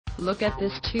Look at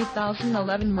this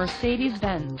 2011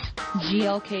 Mercedes-Benz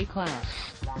GLK-Class.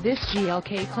 This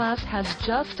GLK-Class has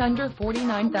just under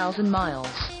 49,000 miles.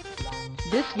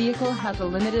 This vehicle has a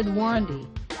limited warranty.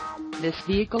 This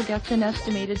vehicle gets an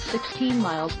estimated 16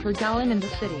 miles per gallon in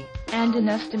the city, and an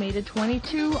estimated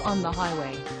 22 on the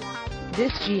highway.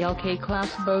 This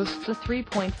GLK-Class boasts a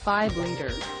 3.5-liter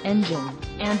engine,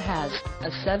 and has a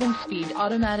 7-speed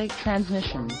automatic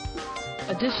transmission.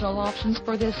 Additional options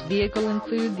for this vehicle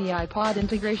include the iPod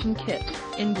integration kit,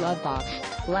 in-glove box,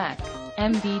 black,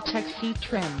 MB Tech seat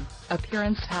trim,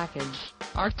 appearance package,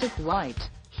 Arctic white,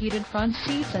 heated front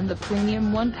seats and the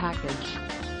Premium One package.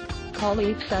 Call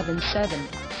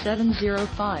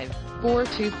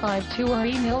 877-705-4252 or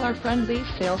email our friendly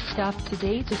sales staff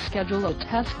today to schedule a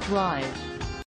test drive.